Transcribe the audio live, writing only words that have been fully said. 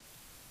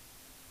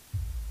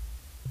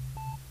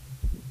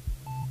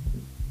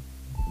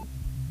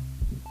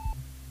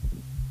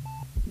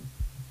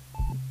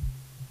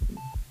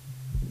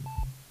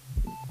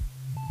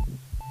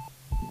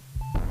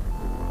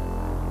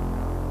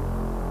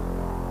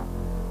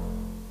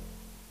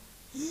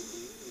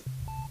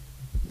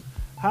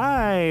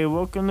Hi,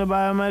 welcome to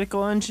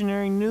Biomedical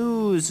Engineering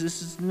News.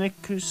 This is Nick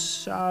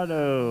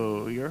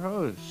Cusado, your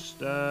host.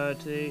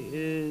 Today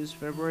is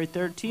February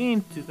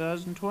 13th,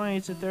 2020.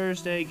 It's a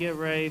Thursday. Get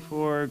ready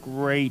for a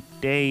great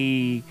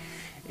day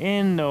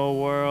in the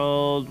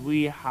world.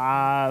 We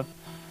have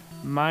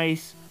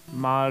mice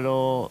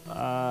model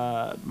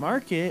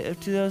market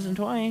of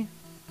 2020.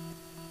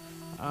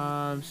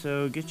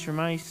 So get your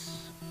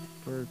mice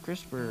for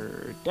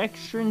CRISPR,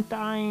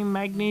 dextrenthyme,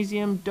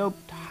 magnesium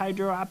doped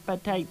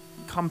hydroapatite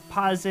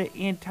composite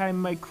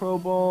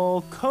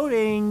antimicrobial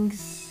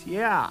coatings.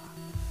 Yeah.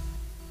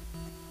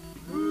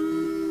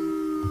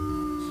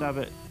 Stop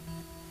it.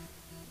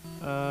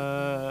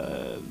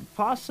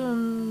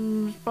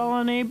 Possums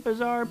pollinate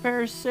bizarre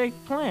parasitic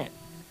plant.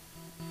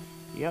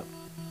 Yep.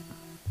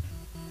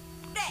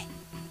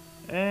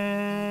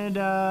 And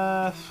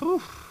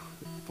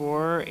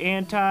for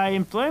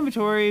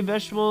anti-inflammatory,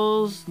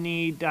 vegetables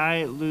need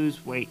diet,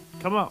 lose weight.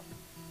 Come on.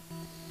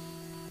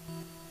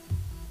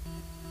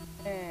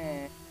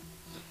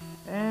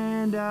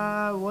 And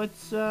what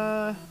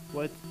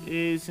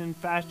is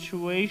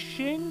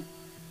infatuation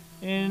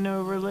in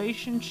a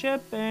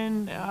relationship,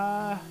 and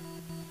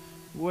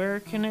where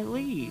can it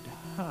lead?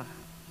 Huh.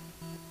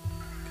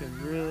 Could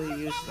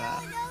really use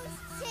that.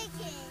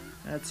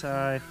 That's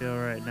how I feel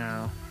right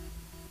now.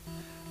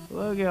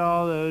 Look at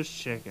all those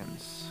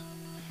chickens.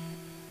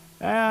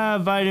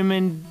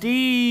 Vitamin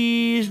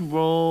D's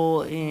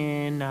role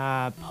in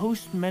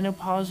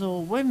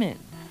postmenopausal women.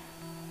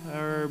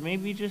 Or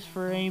maybe just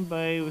for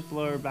anybody with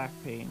lower back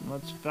pain.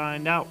 Let's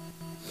find out.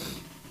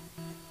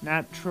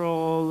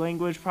 Natural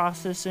language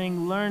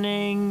processing,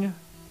 learning,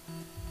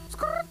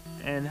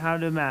 and how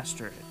to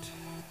master it.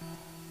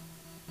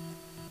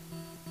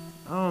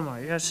 Oh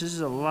my gosh, this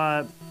is a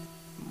lot.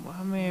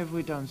 How many have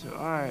we done so?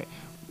 Alright.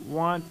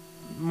 Want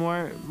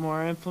more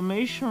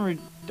inflammation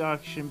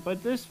reduction,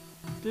 but this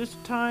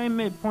time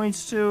it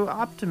points to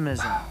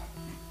optimism.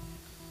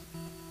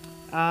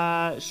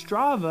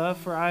 Strava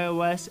for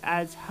iOS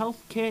adds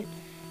health kit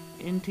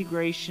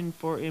integration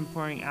for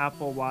importing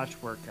Apple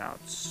Watch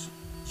workouts.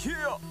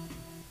 Yeah.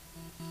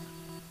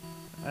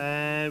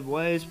 And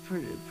what is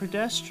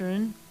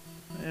progesterone?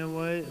 And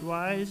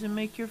why does it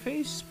make your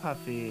face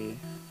puffy?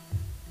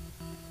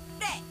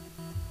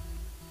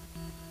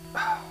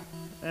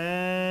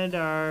 And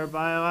our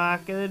bio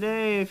hack of the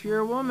day, if you're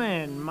a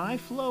woman, my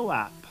Flow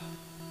app.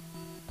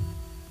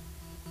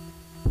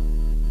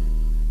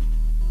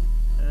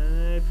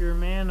 And if you're a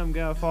man, I'm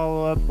gonna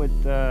follow up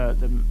with the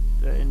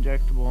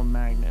injectable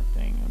magnet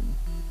thing.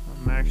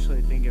 I'm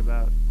actually thinking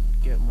about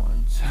getting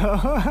one. So,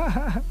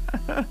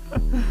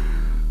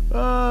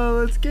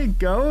 let's get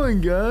going,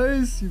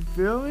 guys. You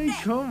feel me?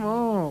 Come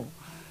on.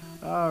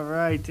 All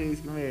right, today's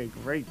gonna be a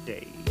great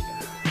day.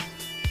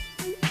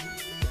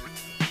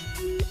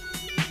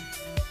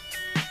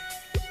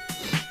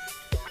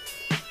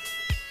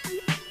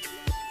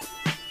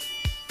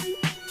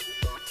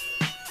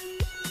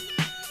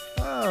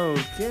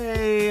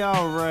 Okay,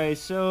 alright,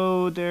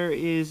 so there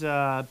is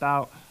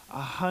about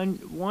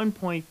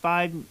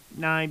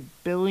 1.59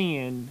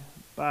 billion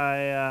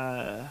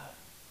by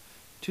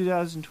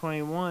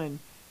 2021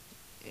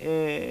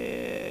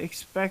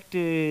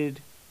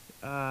 expected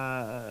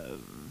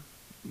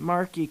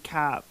market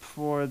cap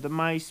for the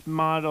mice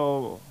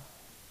model.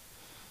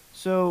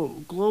 So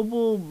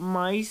global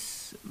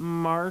mice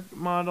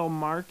model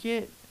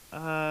market,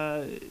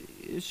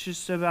 it's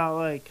just about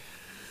like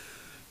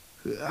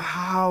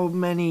how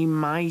many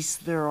mice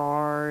there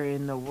are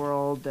in the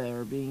world that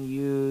are being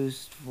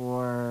used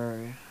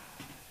for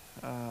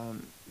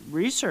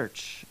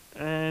research.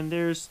 And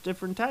there's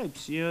different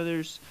types. You know,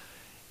 there's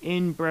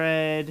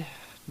inbred,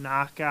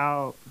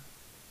 knockout,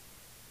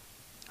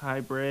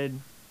 hybrid,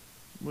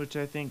 which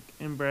I think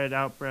inbred,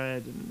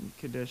 outbred, and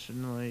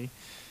conditionally,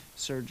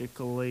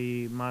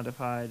 surgically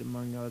modified,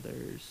 among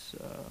others.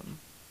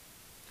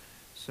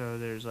 So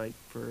there's like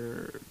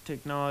for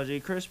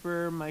technology,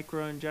 CRISPR,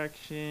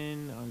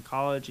 microinjection,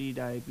 oncology,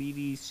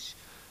 diabetes,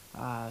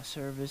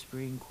 service,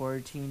 breeding,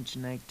 quarantine,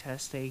 genetic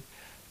testing,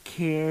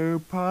 care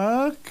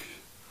pack.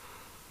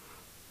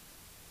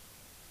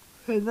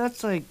 And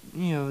that's like,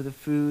 you know, the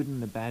food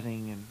and the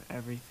bedding and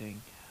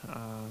everything.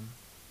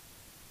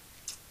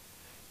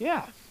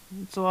 Yeah,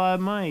 it's a lot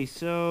of money.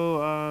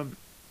 So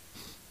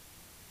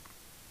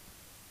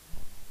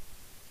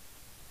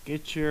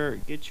get your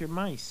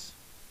mice.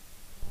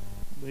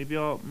 Maybe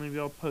I'll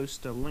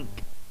post a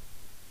link.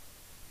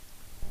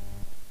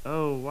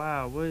 Oh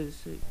wow, what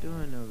is it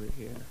doing over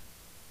here?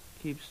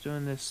 Keeps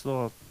doing this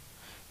little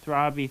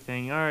throbby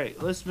thing.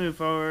 Alright, let's move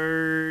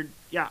forward.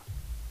 Yeah.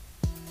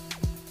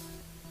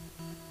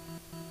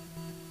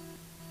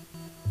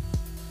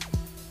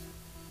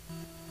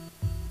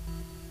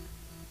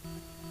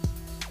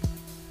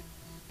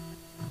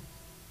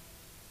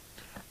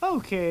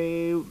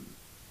 Okay.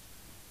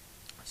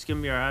 It's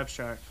gonna be our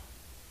abstract.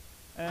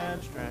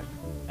 Abstract.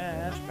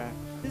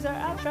 This is our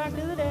abstract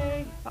of the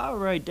day.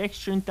 Alright,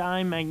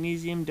 dextrenthyme,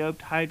 magnesium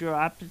doped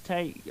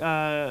hydroapatite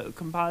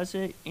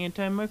composite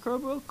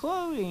antimicrobial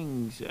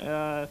coatings.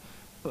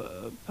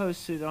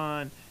 posted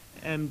on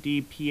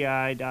mdpi.com.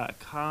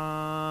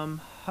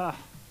 Huh.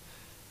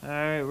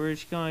 Alright, we're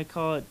just going to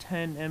call it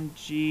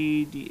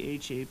 10mg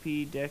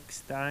DHAP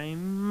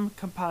dextime.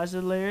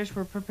 Composite layers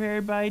were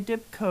prepared by a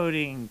dip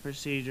coating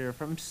procedure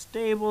from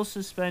stable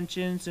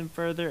suspensions and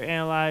further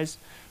analyzed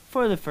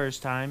for the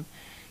first time.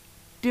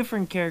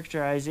 Different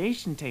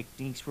characterization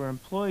techniques were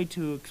employed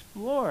to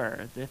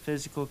explore the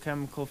physical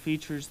chemical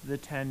features of the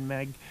 10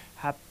 meg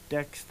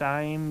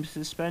hapdextime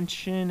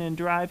suspension and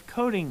derived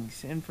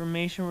coatings.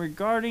 Information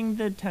regarding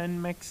the 10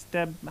 meg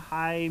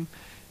high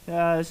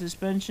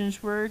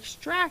suspensions were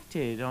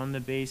extracted on the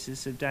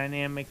basis of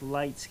dynamic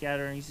light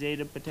scattering,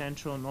 zeta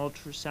potential, and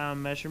ultrasound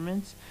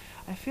measurements.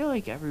 I feel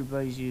like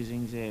everybody's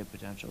using zeta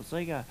potential. It's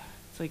like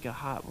a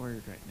hot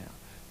word right now.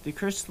 The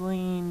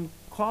crystalline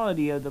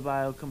quality of the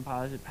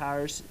biocomposite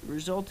powders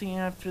resulting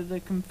after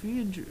the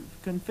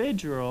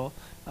configural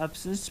of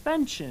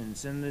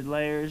suspensions and the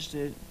layers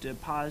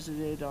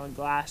deposited on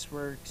glass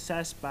were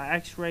assessed by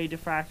X-ray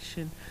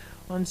diffraction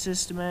on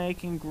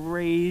systematic and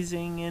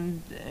grazing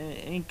and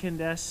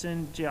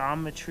incandescent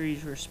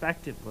geometries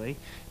respectively.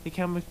 The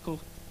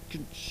chemical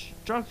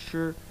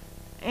structure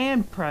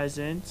and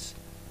presence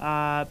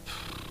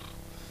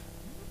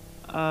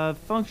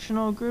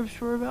functional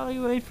groups were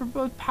evaluated for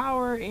both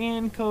power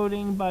and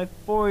coating by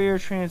Fourier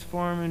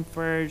transform,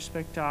 infrared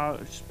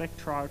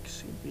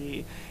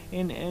spectroscopy,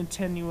 in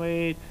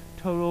attenuated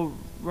total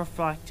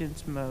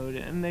reflectance mode,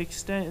 and the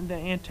extent of the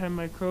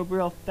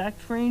antimicrobial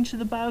effect range of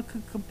the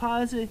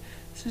biocomposite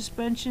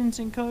suspensions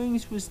and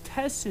coatings was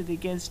tested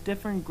against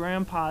different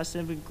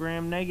gram-positive and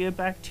gram-negative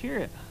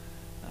bacteria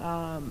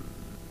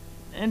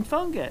and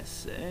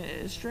fungus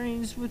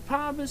strains with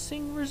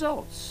promising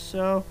results.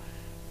 So,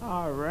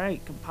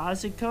 alright,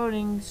 composite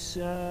coatings,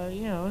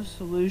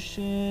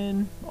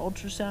 solution,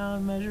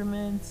 ultrasound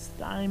measurements,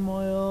 thyme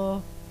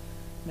oil,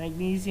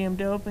 magnesium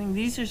doping.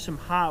 These are some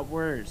hot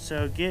words,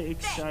 so get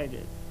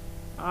excited.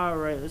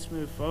 Alright, let's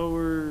move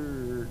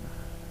forward.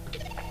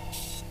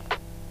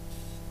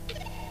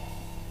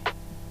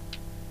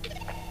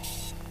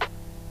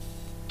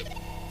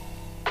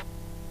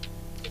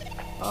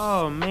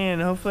 Oh man,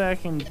 hopefully I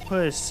can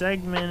put a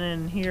segment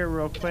in here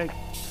real quick.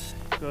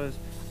 Goes,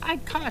 I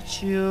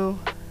caught you.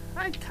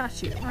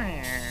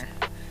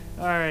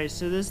 Alright,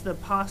 so this is the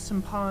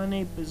possum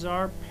pollinate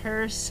bizarre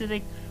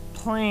parasitic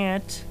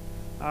plant.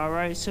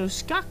 Alright, so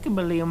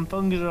Scoccobolium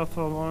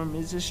fungiforme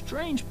is a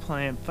strange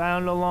plant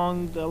found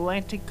along the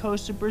Atlantic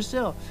coast of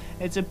Brazil.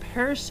 It's a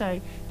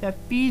parasite that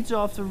feeds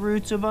off the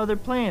roots of other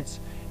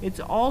plants. It's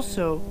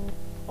also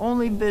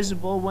only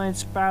visible when it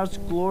sprouts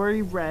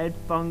glory red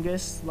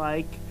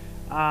fungus-like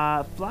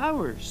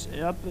flowers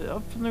up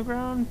from the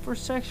ground for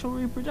sexual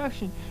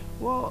reproduction.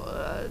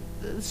 Well,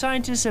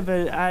 scientists have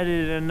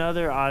added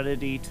another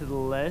oddity to the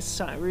list.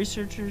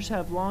 Researchers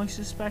have long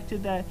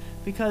suspected that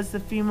because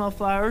the female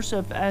flowers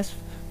of S.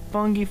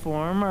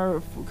 fungiforme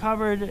are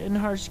covered in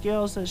hard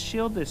scales that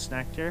shield this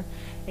nectar,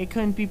 it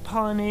couldn't be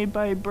pollinated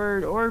by a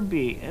bird or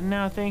bee. And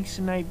now, thanks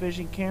to night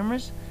vision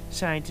cameras,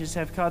 scientists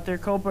have caught their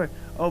culprit: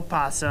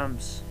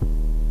 opossums.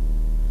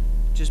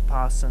 Just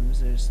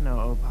possums, there's no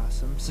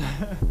opossums.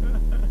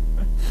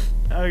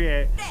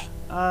 Okay.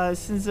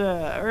 Since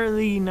the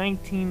early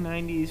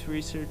 1990s,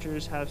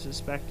 researchers have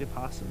suspected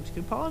possums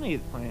could pollinate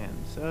the plant.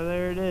 So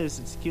there it is.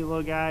 It's a cute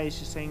little guy. He's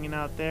just hanging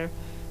out there.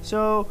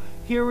 So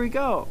here we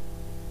go.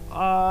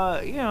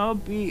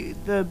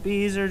 The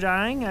bees are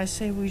dying. I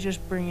say we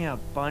just bring in a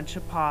bunch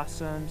of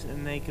possums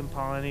and they can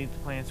pollinate the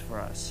plants for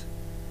us.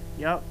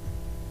 Yep.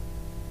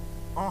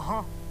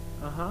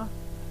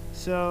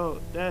 So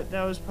that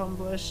was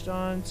published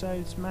on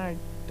Science Mag,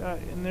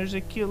 and there's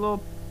a cute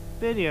little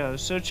video.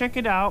 So check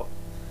it out.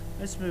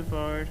 Let's move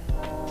forward.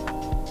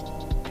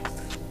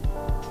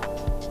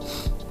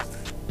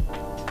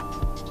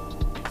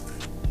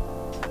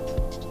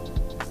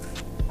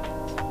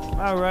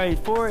 Alright,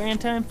 4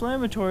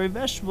 anti-inflammatory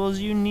vegetables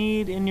you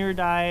need in your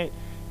diet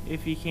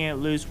if you can't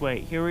lose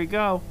weight. Here we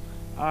go.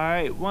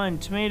 Alright, 1,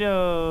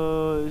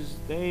 tomatoes.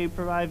 They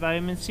provide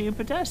vitamin C and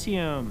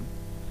potassium.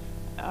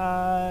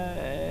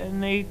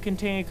 And they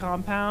contain a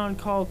compound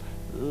called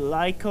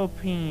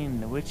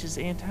lycopene, which is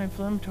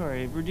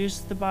anti-inflammatory. It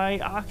reduces the body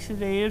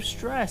oxidative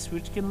stress,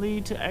 which can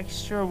lead to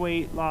extra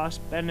weight loss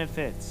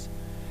benefits.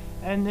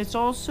 And it's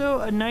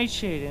also a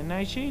nightshade, and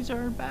nightshades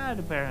aren't bad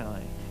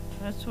apparently.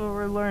 That's what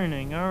we're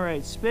learning.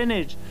 Alright,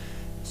 spinach.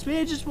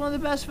 Spinach is one of the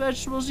best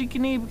vegetables you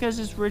can eat because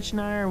it's rich in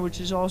iron, which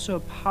is also a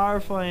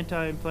powerful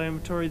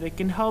anti-inflammatory that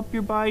can help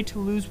your body to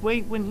lose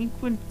weight when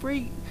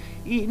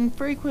eaten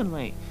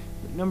frequently.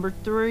 Number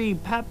 3,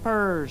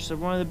 peppers are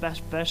one of the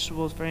best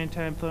vegetables for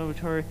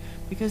anti-inflammatory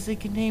because they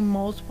contain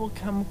multiple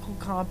chemical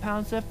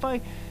compounds that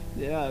fight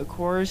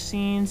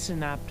corosine,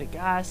 synaptic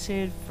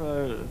acid,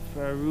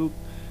 ferric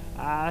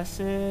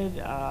acid,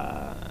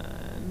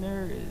 and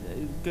they're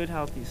a good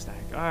healthy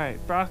snack.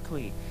 Alright,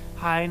 broccoli.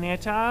 High in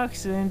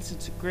antioxidants,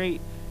 it's a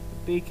great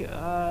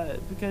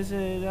because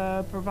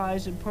it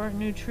provides important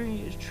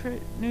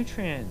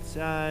nutrients,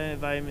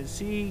 vitamin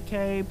C,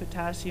 K,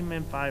 potassium,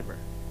 and fiber.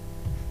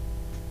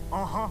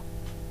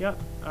 Yep.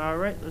 All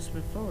right, let's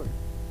move forward.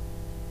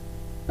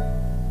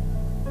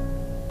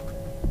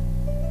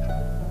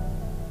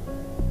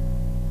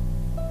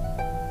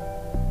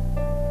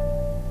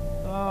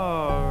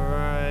 All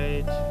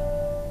right.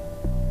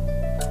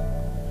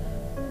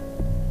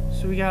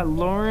 So we got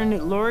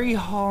Lori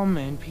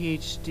Hallman,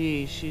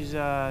 PhD. She's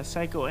a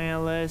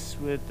psychoanalyst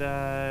with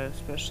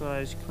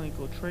specialized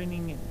clinical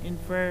training in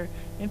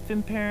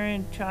infant,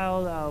 parent,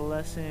 child,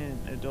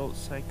 adolescent, adult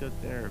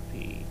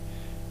psychotherapy.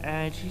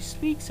 And she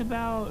speaks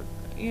about,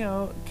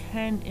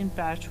 can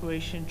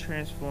infatuation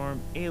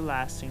transform a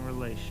lasting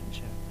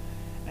relationship?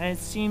 And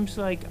it seems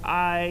like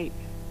I'm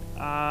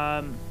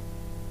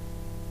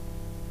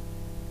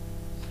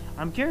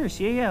curious.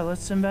 Yeah,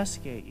 let's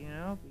investigate,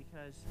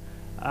 because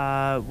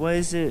what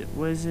does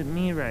it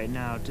mean right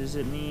now? Does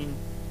it mean,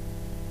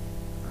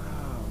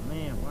 oh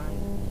man, why?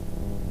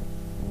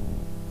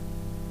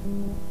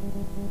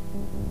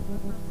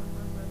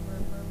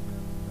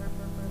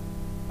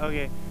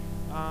 Okay,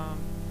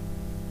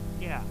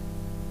 yeah,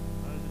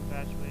 I was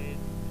infatuated,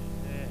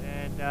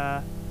 and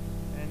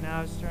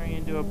now it's turning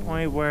into a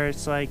point where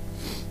it's like,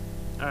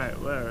 all right,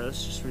 whatever.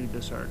 Let's just read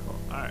this article.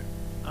 All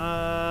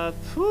right,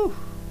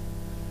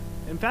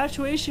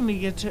 Infatuation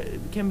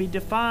can be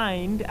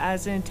defined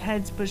as an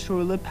intense but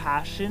short-lived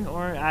passion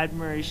or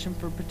admiration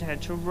for a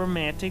potential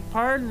romantic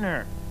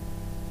partner.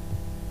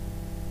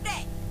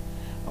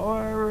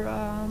 Or it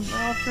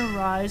often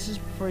arises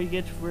before you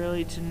get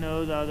really to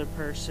know the other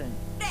person.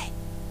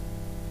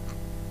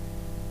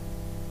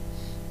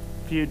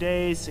 A few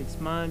days, 6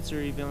 months,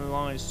 or even as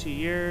long as 2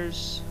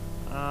 years.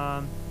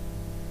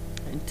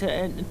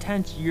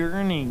 Intense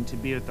yearning to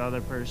be with the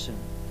other person.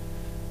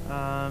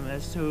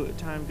 As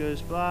time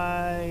goes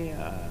by,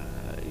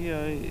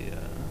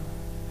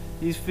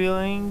 these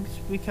feelings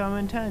become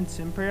intense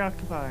and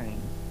preoccupying.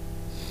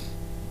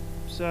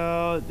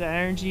 So the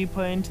energy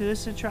put into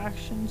this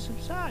attraction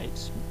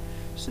subsides.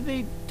 So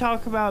they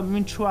talk about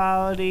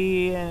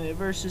mutuality and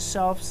versus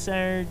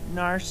self-centered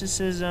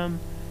narcissism.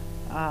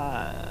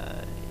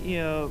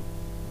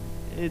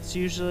 It's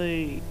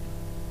usually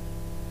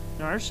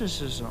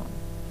narcissism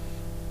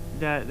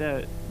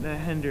that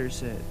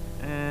hinders it.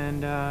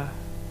 And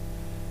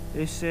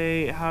they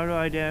say, how to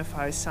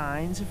identify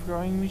signs of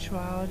growing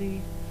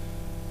mutuality?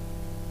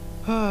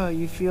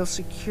 You feel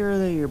secure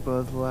that you're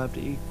both loved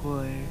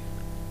equally.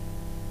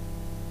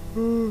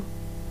 The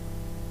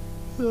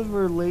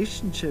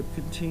relationship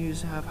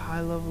continues to have high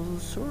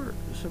levels of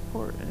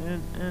support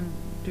and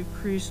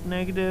decreased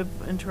negative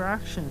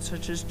interactions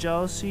such as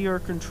jealousy or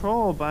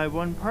control by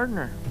one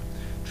partner.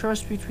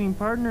 Trust between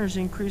partners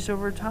increase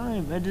over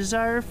time. A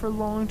desire for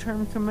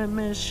long-term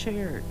commitment is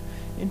shared.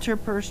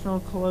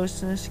 Interpersonal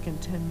closeness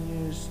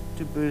continues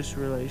to boost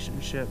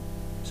relationship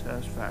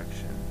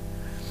satisfaction.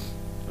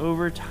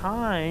 Over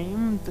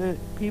time, the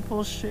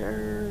people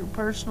share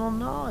personal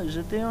knowledge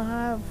that they don't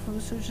have,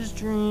 such as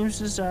dreams,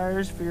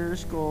 desires,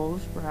 fears,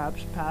 goals,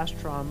 perhaps past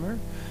trauma,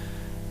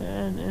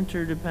 and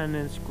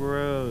interdependence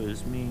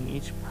grows, meaning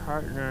each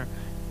partner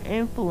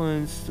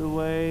influences the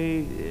way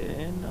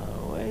in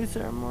ways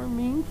that are more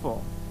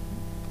meaningful.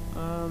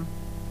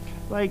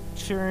 Like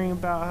sharing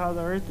about how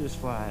the earth is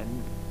flat,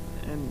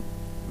 and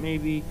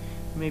maybe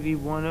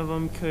one of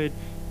them could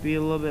be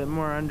a little bit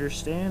more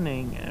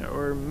understanding,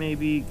 or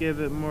maybe give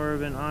it more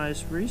of an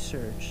honest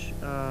research,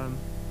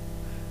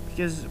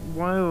 because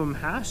one of them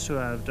has to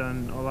have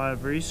done a lot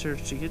of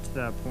research to get to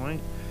that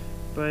point.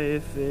 But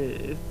if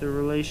the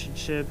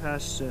relationship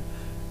has to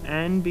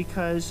end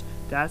because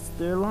that's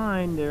their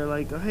line, they're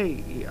like, oh,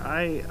 hey,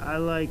 I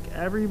like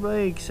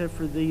everybody except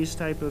for these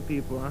type of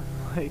people. I'm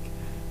like,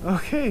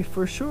 okay,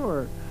 for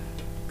sure,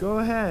 go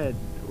ahead,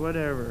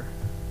 whatever.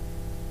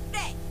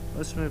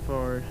 Let's move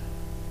forward.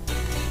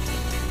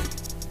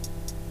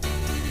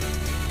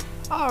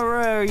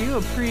 Alright, are you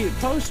a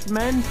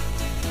postman?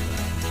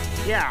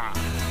 Yeah.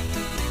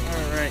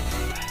 Alright.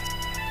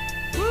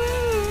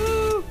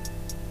 Woo!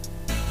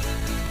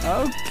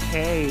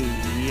 Okay.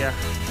 Yeah.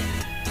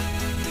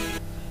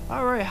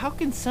 Alright, how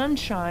can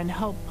sunshine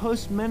help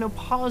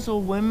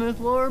postmenopausal women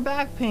with lower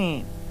back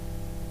pain?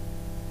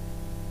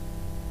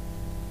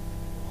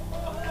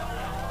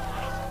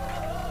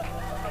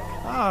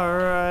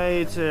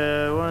 Alright,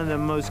 one of the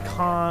most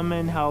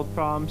common health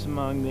problems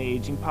among the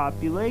aging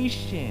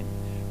population.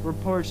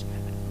 Reports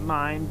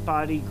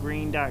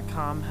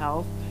mindbodygreen.com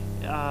health.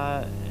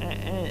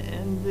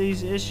 And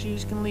these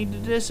issues can lead to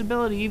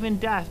disability, even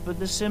death, but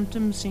the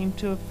symptoms seem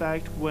to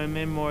affect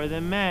women more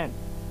than men.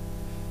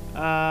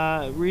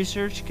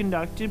 Research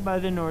conducted by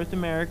the North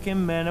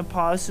American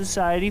Menopause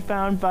Society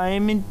found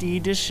vitamin D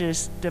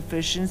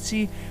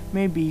deficiency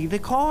may be the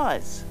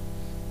cause.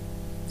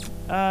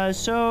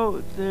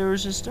 So there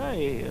was a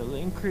study.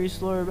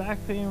 Increased lower back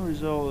pain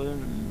result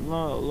in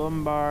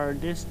lumbar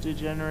disc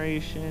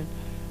degeneration,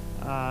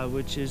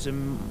 which is a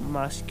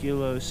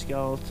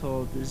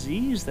musculoskeletal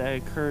disease that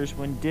occurs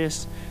when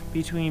discs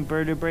between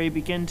vertebrae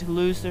begin to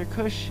lose their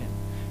cushion.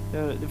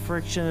 The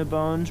friction of the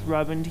bones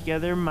rubbing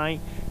together might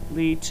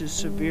lead to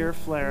severe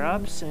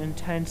flare-ups,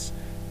 intense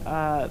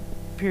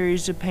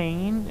periods of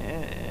pain,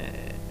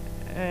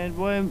 And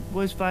what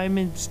was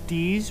vitamin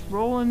D's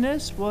role in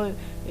this? Well,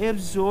 it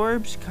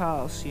absorbs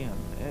calcium.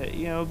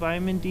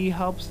 Vitamin D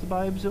helps the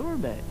body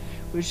absorb it,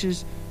 which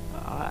is,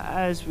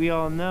 as we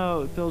all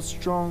know, it builds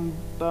strong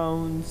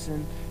bones.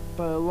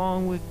 But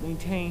along with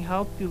maintaining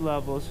healthy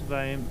levels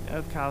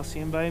of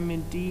calcium,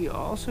 vitamin D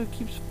also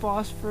keeps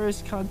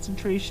phosphorus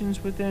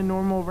concentrations within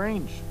normal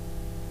range,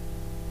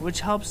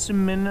 which helps to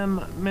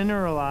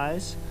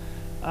mineralize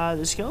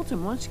the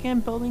skeleton, once again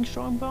building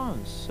strong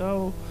bones.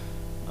 So,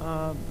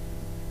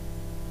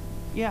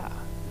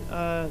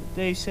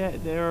 they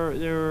said there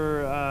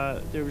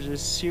was a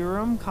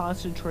serum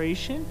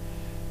concentration,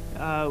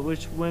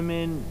 which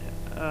women,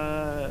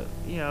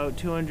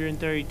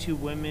 232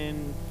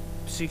 women,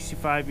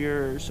 65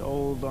 years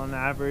old on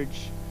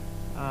average,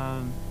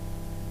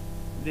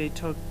 they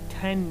took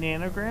 10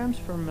 nanograms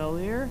per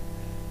milliliter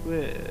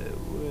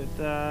with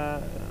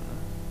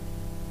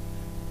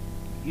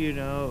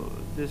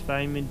this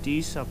vitamin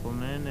D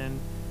supplement. And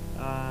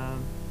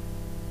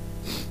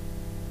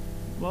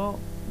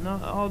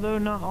although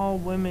not all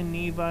women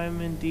need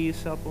vitamin D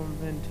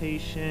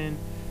supplementation,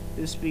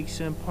 this speaks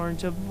to the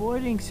importance of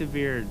avoiding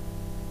severe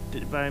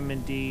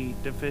vitamin D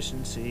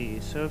deficiency.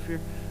 So if you're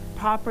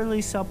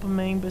properly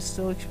supplementing but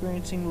still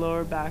experiencing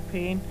lower back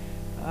pain,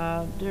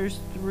 there's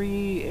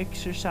 3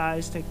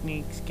 exercise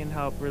techniques can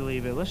help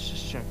relieve it. Let's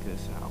just check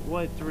this out.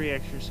 What 3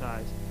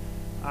 exercise?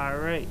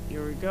 Alright,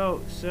 here we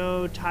go.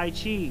 So Tai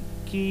Chi,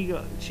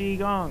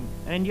 Qigong,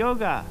 and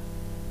yoga.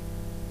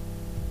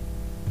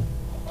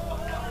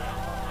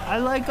 I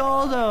like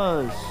all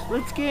those.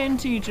 Let's get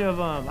into each of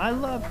them.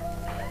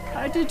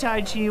 I did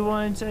Tai Chi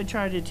once. I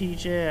tried to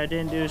teach it. I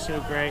didn't do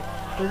so great.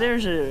 But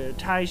there's a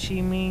Tai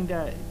Chi meeting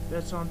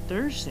that's on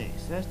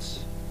Thursdays.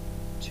 That's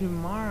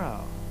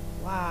tomorrow.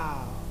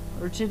 Wow.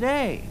 Or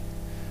today.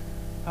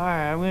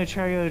 Alright, I'm going to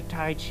try to go to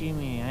Tai Chi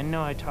meeting. I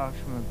know I talked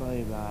to my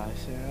buddy about it. I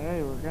said,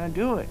 hey, we're going to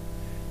do it.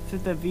 It's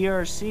at the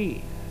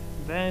VRC,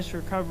 Venice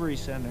Recovery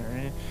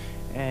Center.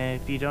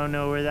 And if you don't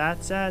know where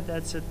that's at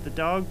the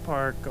dog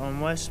park on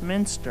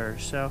Westminster.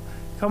 So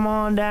come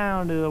on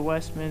down to the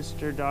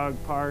Westminster Dog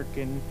Park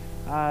and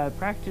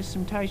practice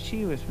some Tai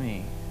Chi with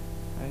me.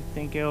 I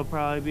think it'll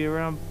probably be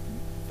around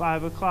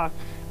 5 o'clock.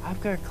 I've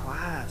got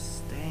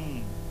class.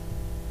 Dang.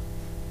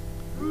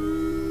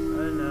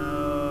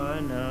 I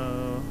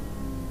know.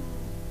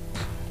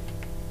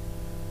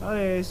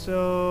 Okay,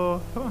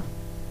 so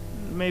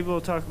maybe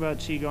we'll talk about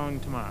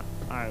Qigong tomorrow.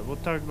 Alright, we'll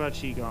talk about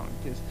Qigong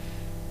because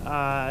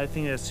I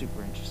think that's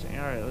super interesting.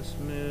 Alright, let's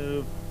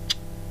move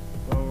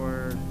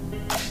forward.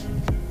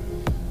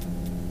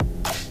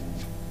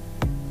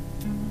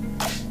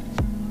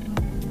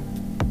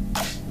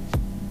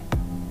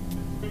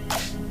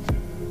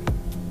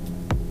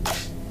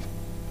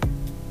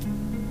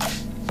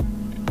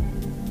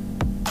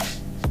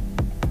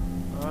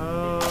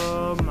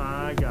 Oh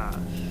my gosh.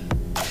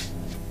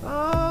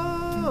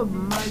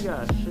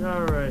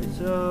 Alright,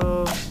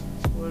 so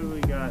what do we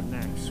got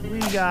next? We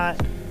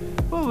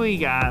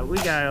got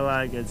a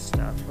lot of good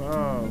stuff.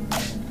 Oh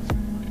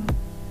man.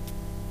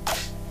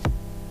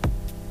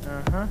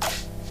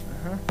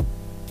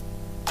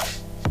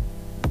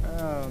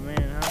 Oh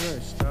man, how do I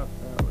stop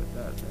that with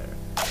that there?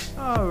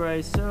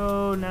 Alright,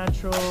 so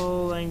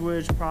natural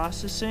language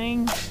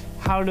processing,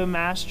 how to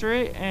master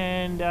it,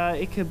 and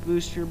it could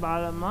boost your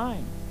bottom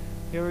line.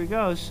 Here we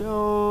go.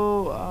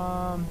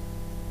 So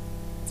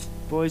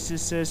voice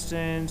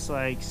assistants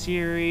like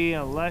Siri,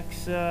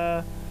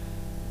 Alexa,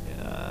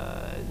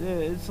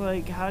 it's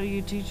like, how do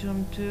you teach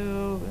them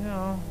to,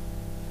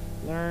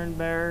 learn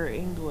better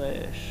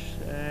English?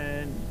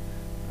 And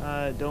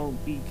don't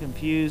be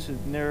confused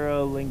with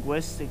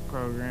neuro-linguistic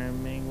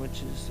programming,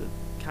 which is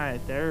a kind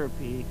of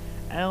therapy.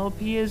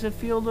 NLP is a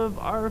field of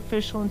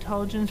artificial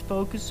intelligence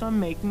focused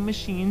on making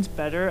machines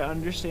better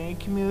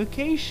understand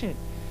communication.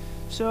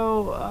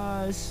 So,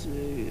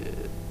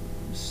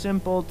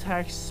 simple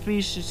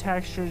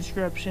speech-to-text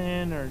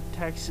transcription or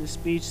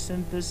text-to-speech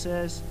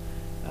synthesis,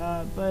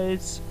 but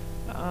it's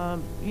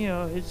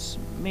it's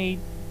made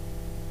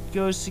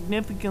goes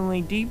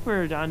significantly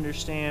deeper to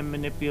understand,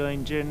 manipulate,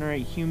 and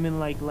generate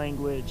human-like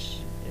language.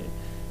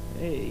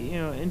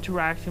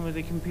 Interacting with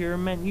a computer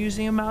meant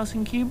using a mouse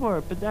and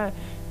keyboard, but that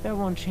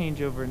won't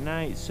change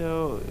overnight.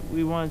 So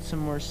we want some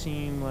more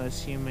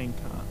seamless human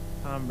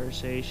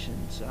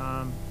conversations.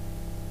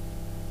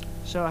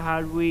 So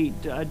how do we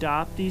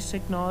adopt these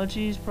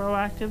technologies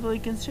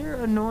proactively? Consider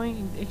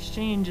annoying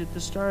exchange at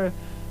the start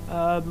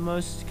of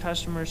most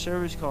customer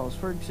service calls.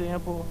 For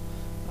example,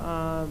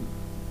 that's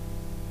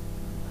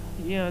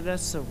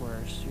the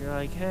worst. You're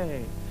like,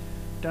 hey,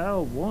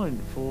 dial 1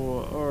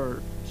 for,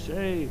 or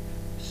say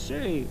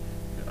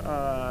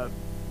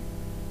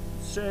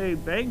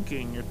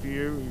banking if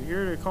you're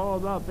here to call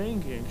about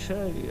banking.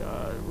 Say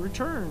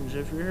returns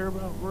if you're here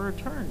about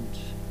returns.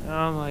 And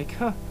I'm like,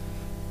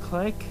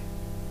 click.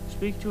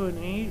 Speak to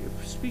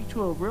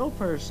a real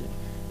person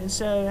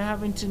instead of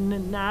having to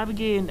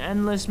navigate an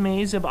endless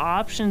maze of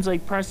options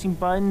like pressing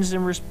buttons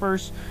in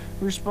response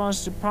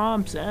to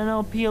prompts.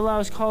 NLP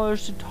allows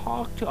callers to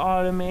talk to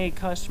automated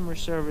customer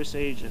service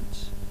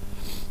agents.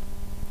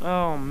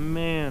 Oh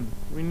man,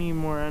 we need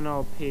more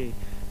NLP.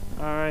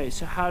 Alright,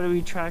 so how do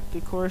we track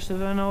the course of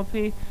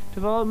NLP?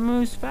 Development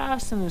moves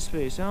fast in this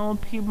space.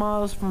 NLP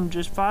models from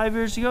just 5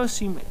 years ago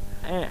seem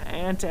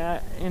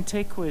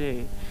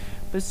antiquated,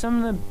 but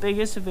some of the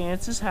biggest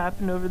advances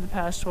happened over the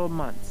past 12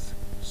 months.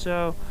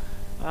 So,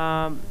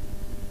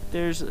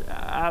 there's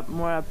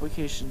more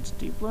applications,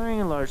 deep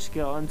learning and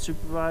large-scale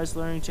unsupervised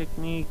learning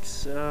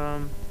techniques.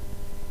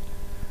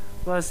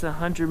 Less than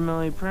 100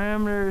 million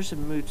parameters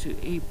and moved to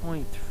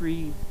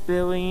 8.3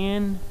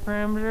 billion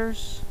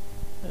parameters.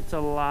 That's a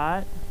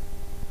lot.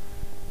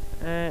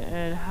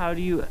 And how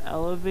do you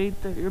elevate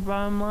your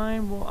bottom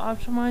line? Well,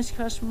 optimize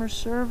customer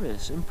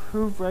service,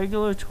 improve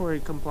regulatory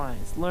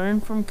compliance,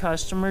 learn from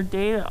customer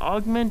data,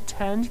 augment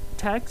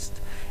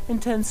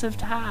text-intensive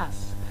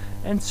tasks,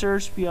 and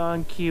search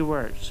beyond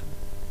keywords.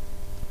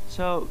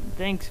 So,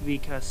 thanks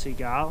Vikas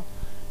Segal,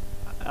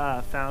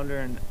 founder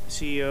and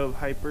CEO of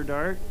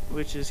HyperDart,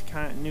 which is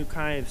new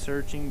kind of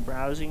searching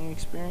browsing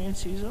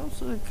experience. He's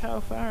also the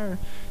co-founder and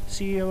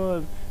CEO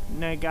of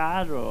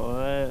Nagadro,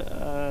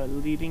 a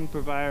leading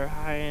provider of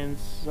high-end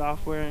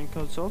software and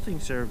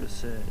consulting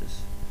services.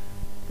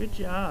 Good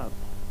job.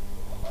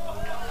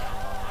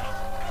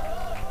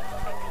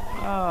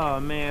 Oh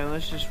man,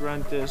 let's just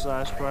run through this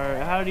last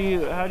part. How do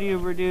you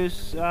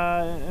reduce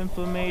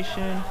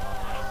inflammation?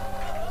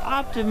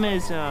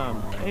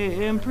 Optimism.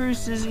 It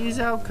improves disease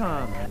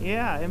outcome.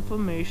 Yeah,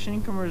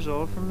 inflammation can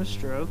result from a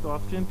stroke,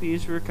 often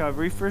impedes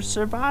recovery for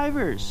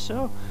survivors.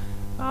 So,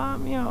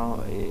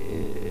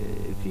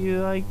 if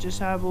you just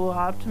have a little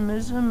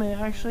optimism, it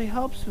actually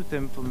helps with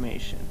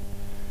inflammation.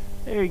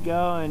 There you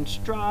go. And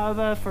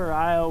Strava for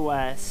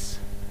iOS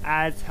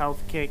adds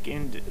HealthKit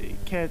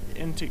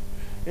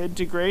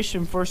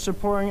integration for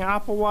supporting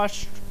Apple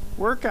Watch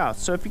workouts.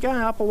 So if you got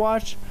an Apple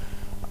Watch,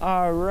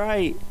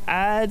 alright,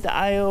 add the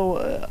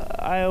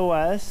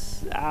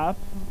iOS app,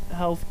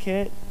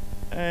 HealthKit,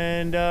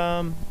 and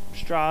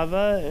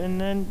Strava,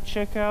 and then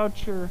check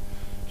out your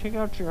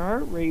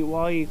heart rate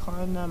while you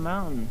climb that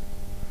mountain.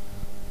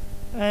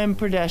 And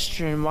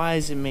pedestrian, why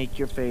does it make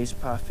your face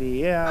puffy?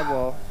 Yeah,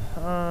 well,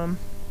 I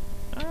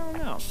don't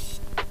know.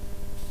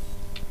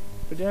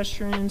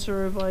 Pedestrian,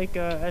 sort of like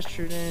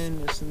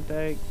estrogen, a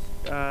synthetic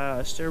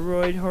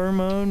steroid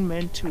hormone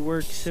meant to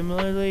work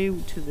similarly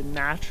to the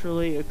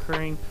naturally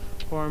occurring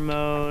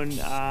hormone.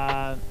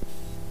 Why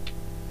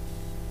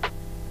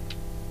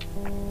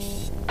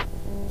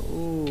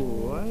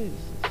is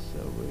this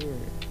so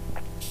weird?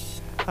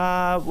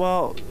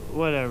 Well,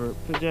 whatever.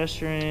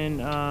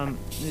 Progesterone,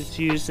 it's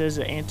used as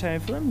an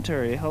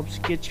anti-inflammatory. It helps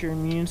get your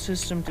immune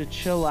system to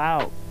chill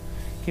out.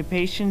 Can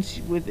patients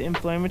with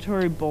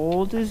inflammatory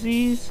bowel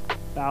disease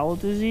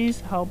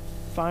help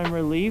find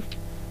relief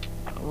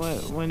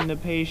when the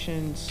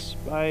patient's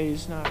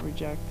bodies not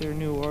reject their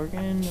new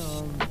organ?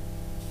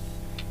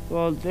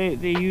 Well, they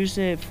use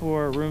it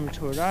for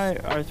rheumatoid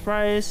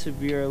arthritis,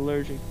 severe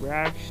allergic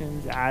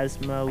reactions,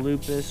 asthma,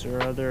 lupus,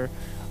 or other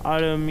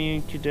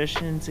autoimmune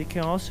conditions. It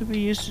can also be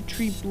used to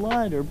treat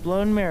blood or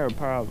bone marrow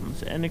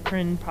problems,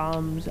 endocrine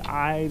problems,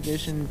 eye,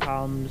 vision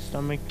problems,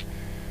 stomach.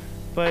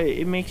 But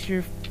it makes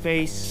your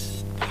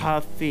face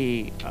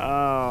puffy.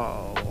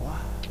 Oh.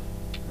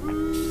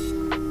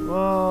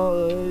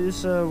 Well,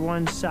 it's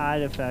one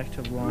side effect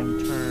of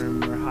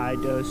long-term or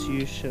high-dose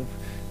use of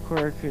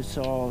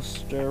cortisol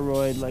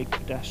steroid like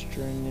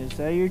progesterone is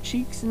that your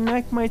cheeks and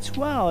neck might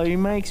swell, or you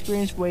might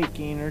experience weight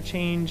gain or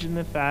change in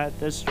the fat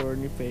that's stored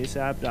in your face,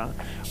 abdomen,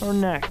 or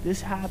neck.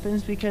 This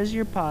happens because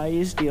your body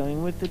is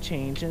dealing with the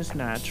change in its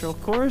natural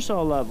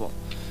cortisol level.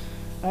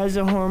 As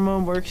the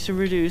hormone works to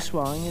reduce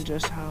swelling, and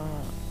just how,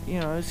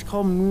 it's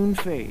called moon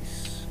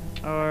face,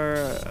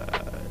 or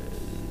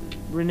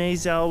Renee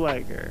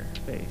Zellweger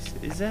face.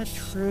 Is that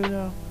true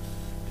though?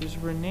 Does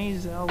Renee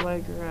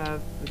Zellweger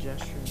have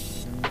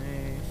progesterone?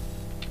 Renee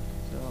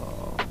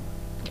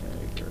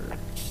Zellweger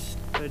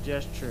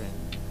progesterone.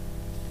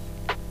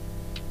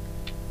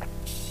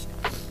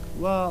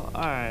 Well,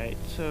 alright,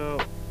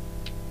 so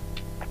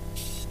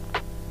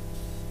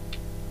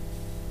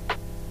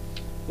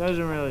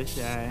doesn't really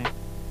say.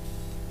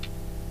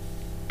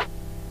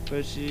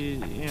 But she,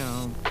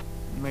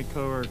 my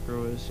coworker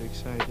was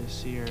excited to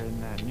see her in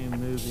that new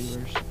movie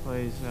where she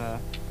plays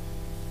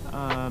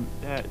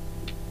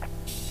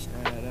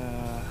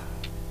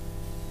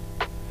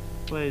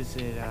what is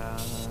it?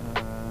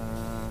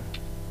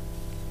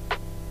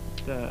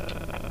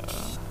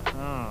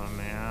 Oh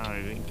man, I don't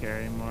even care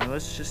anymore.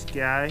 Let's just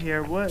get out of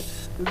here. What?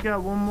 We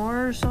got one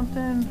more or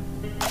something?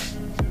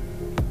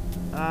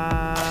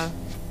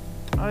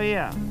 Oh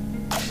yeah.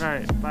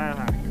 Alright,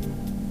 biohack.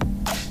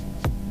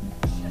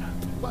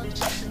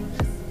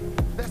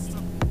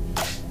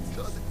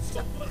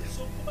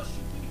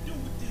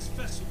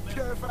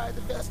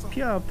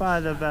 Purify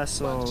the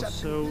vessel.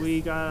 So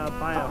we got a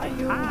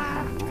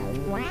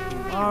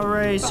biohack.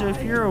 Alright, so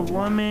if you're a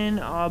woman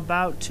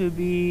about to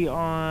be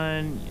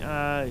on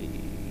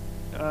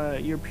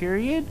your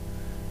period,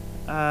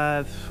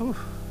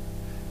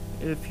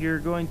 if you're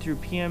going through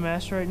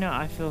PMS right now,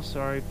 I feel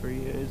sorry for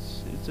you.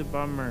 It's a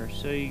bummer.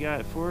 So you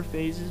got 4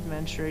 phases: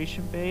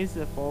 menstruation phase,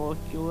 the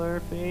follicular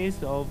phase,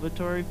 the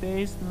ovulatory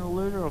phase, and the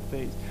luteal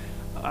phase.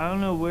 I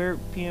don't know where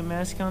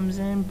PMS comes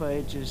in, but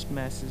it just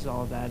messes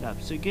all that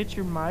up. So get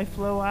your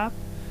MyFlow app.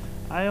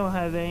 I don't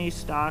have any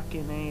stock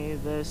in any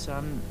of this.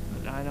 I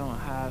don't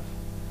have,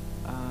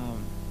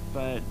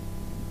 but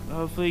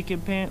hopefully you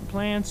can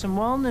plan some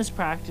wellness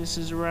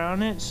practices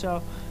around it.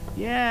 So,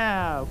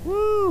 yeah,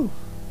 woo!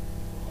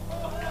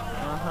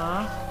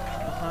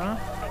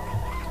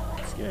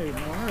 Let's get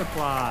more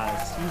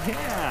applause.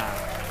 Yeah.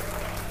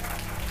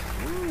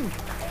 Woo.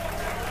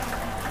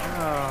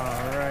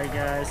 Alright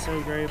guys,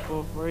 so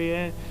grateful for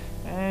you.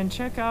 And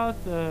check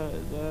out the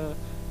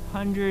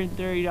 $130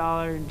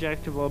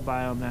 injectable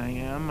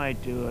Biomag. I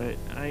might do it.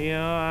 I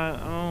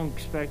don't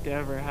expect to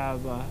ever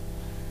have a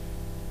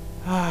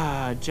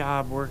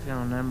job working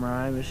on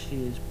MRI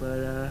machines,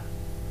 but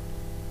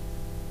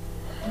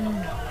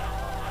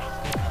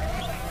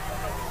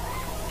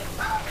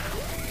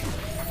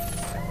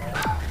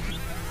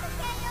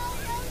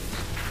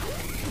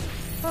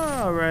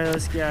alright,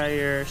 let's get out of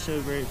here.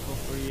 So grateful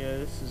for you.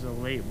 This is a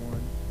late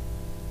one.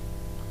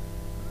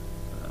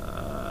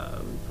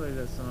 We played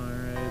that song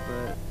already,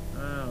 but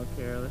I don't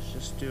care. Let's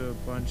just do a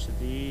bunch of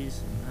these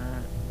and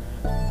that.